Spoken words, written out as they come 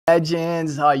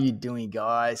Legends, how are you doing,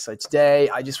 guys? So today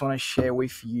I just want to share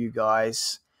with you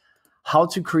guys how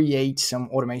to create some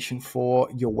automation for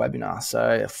your webinar.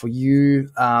 So for you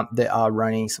that are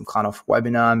running some kind of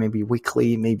webinar, maybe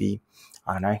weekly, maybe,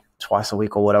 I don't know, twice a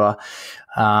week or whatever,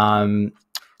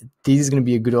 this is going to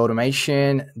be a good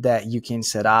automation that you can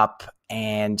set up,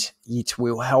 and it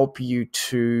will help you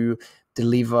to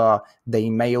deliver the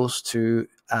emails to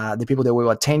the people that will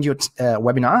attend your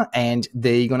webinar, and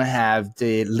they're going to have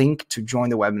the link to join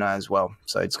the webinar as well.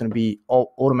 So it's going to be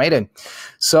all automated.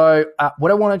 So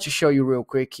what I wanted to show you real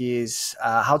quick is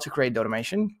how to create the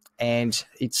automation. And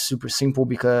it's super simple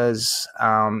because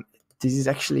this is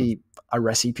actually a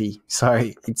recipe.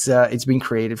 So it's been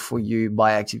created for you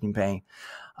by Activecampaign.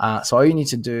 So all you need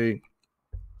to do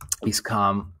is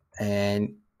come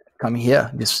here,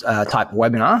 just type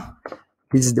webinar.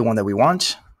 This is the one that we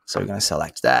want. So we're going to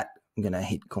select that. I'm going to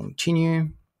hit continue.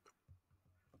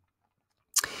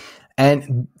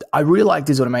 And I really like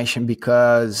this automation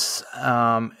because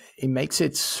it makes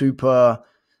it super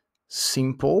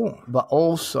simple, but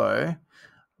also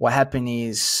what happens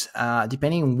is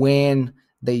depending when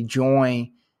they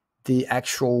join the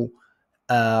actual,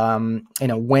 when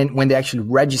they actually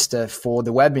register for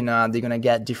the webinar, they're going to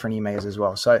get different emails as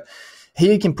well. So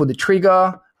here you can put the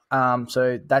trigger.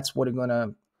 So that's what we're going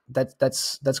to,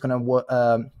 that's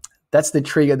the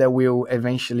trigger that will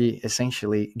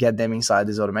essentially get them inside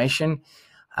this automation,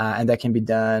 and that can be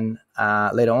done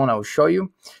later on. I will show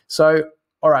you. So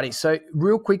alrighty, so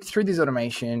real quick through this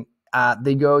automation,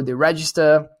 they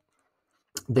register,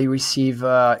 they receive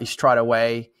straight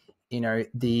away,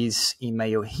 this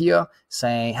email here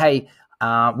saying, hey,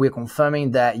 we're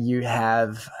confirming that you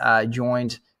have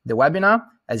joined the webinar,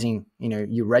 as in,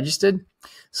 you registered.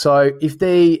 So if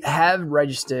they have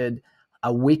registered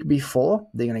a week before,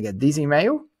 they're going to get this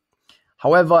email.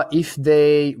 However, if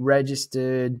they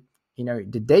registered,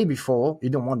 the day before, you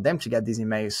don't want them to get this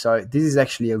email. So this is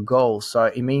actually a goal. So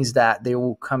it means that they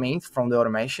will come in from the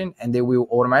automation and they will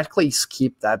automatically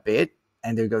skip that bit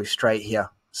and they'll go straight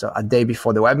here. So a day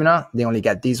before the webinar, they only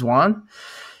get this one.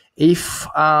 If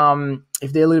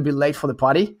they're a little bit late for the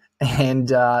party and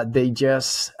they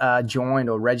just joined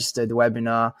or registered the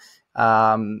webinar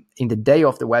in the day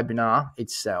of the webinar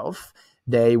itself,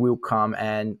 they will come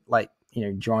and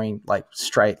join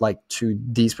straight to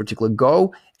this particular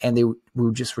goal, and they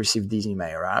will just receive this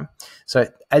email, right? So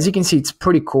as you can see, it's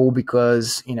pretty cool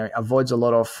because avoids a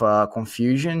lot of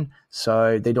confusion.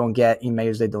 So they don't get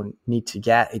emails they don't need to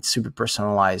get. It's super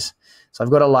personalized. So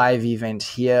I've got a live event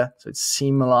here, so it's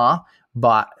similar,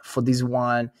 but for this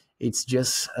one, it's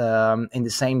just in the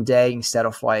same day instead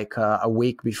of a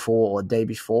week before or a day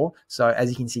before. So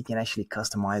as you can see, you can actually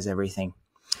customize everything.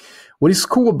 What is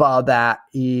cool about that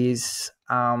is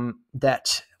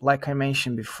that, like I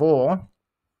mentioned before,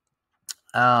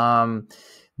 they're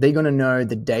going to know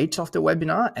the date of the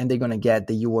webinar and they're going to get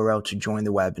the URL to join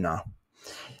the webinar.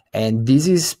 And this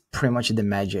is pretty much the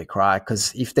magic, right?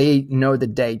 Because if they know the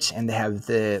date and they have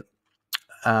the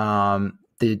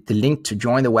link to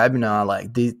join the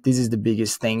webinar, this is the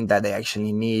biggest thing that they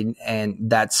actually need, and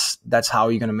that's how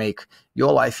you're going to make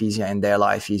your life easier and their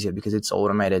life easier because it's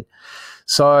automated.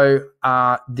 So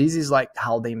this is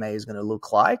how the email is going to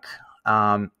look like,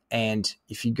 and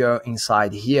if you go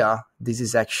inside here, this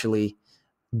is actually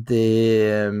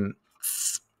the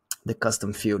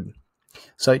custom field.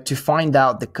 So to find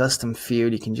out the custom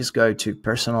field, you can just go to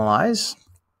personalize.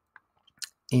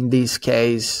 In this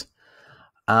case,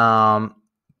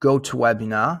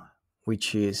 GoToWebinar,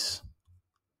 which is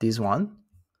this one.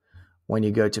 When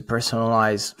you go to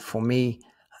personalize, for me,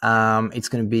 it's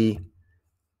going to be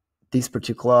this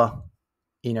particular,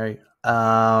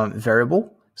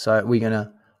 variable. So we're going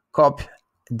to copy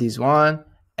this one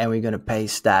and we're going to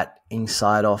paste that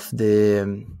inside of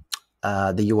the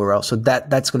URL. So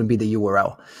that's going to be the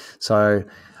URL. So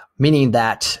meaning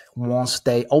that once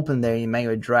they open their email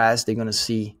address, they're going to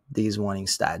see this one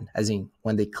instead, as in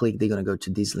when they click, they're going to go to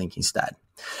this link instead.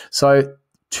 So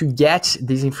to get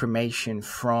this information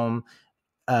from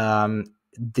the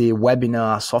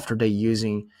webinar software they're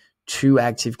using to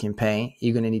Activecampaign,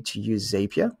 you're going to need to use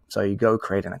Zapier. So you go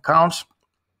create an account.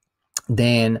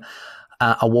 Then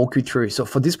I'll walk you through. So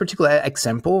for this particular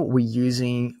example, we're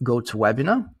using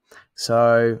GoToWebinar.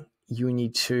 So you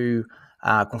need to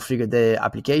configure the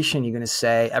application. You're going to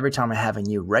say, every time I have a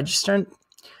new registrant,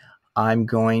 I'm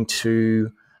going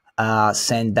to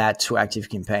send that to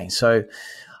Activecampaign. So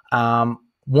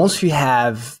once you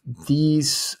have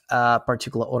these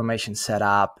particular automation set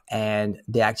up and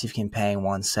the Activecampaign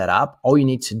one set up, all you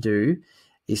need to do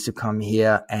is to come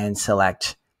here and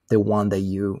select the one that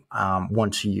you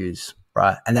want to use.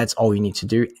 right? And that's all you need to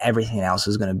do. Everything else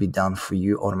is going to be done for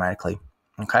you automatically.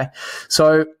 Okay.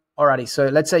 So, alrighty. So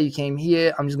let's say you came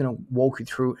here. I'm just going to walk you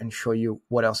through and show you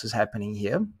what else is happening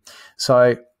here.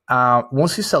 So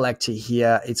once you select it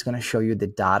here, it's going to show you the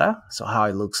data. So how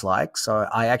it looks like. So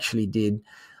I actually did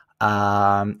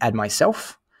add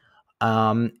myself.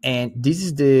 And this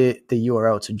is the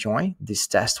URL to join this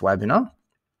test webinar.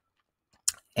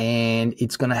 And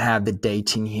it's going to have the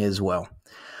date in here as well.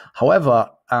 However,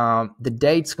 the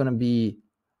date's going to be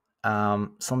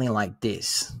something like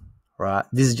this, right?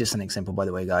 This is just an example, by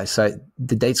the way, guys. So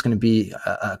the date's going to be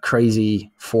a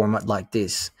crazy format like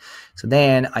this. So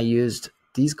then I used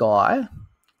this guy,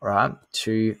 right,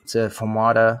 it's a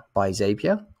formatter by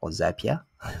Zapier or Zapier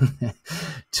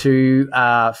to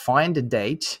find the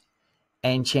date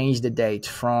and change the date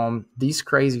from this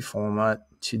crazy format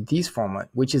to this format,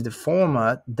 which is the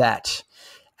format that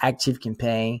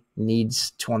Activecampaign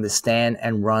needs to understand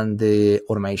and run the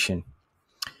automation.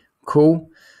 Cool.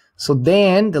 So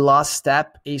then the last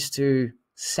step is to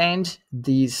send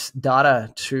this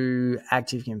data to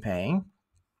Activecampaign.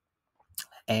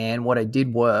 And what I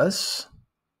did was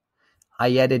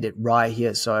I added it right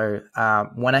here. So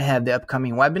when I have the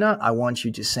upcoming webinar, I want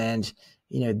you to send,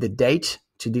 the date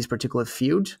to this particular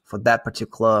field for that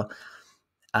particular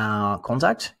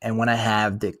contact. And when I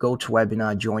have the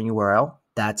GoToWebinar join URL,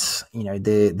 that's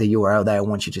the URL that I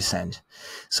want you to send.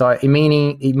 So it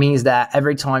means that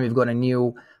every time you've got a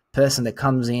new person that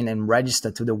comes in and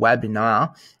register to the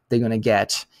webinar, they're going to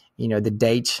get the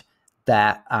date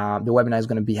that the webinar is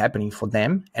going to be happening for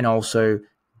them, and also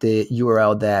the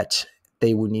URL that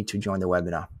they would need to join the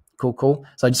webinar. Cool.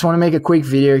 So I just want to make a quick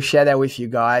video, share that with you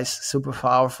guys. Super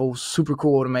powerful, super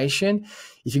cool automation.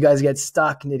 If you guys get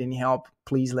stuck, need any help,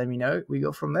 please let me know. We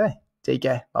go from there. Take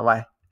care. Bye-bye.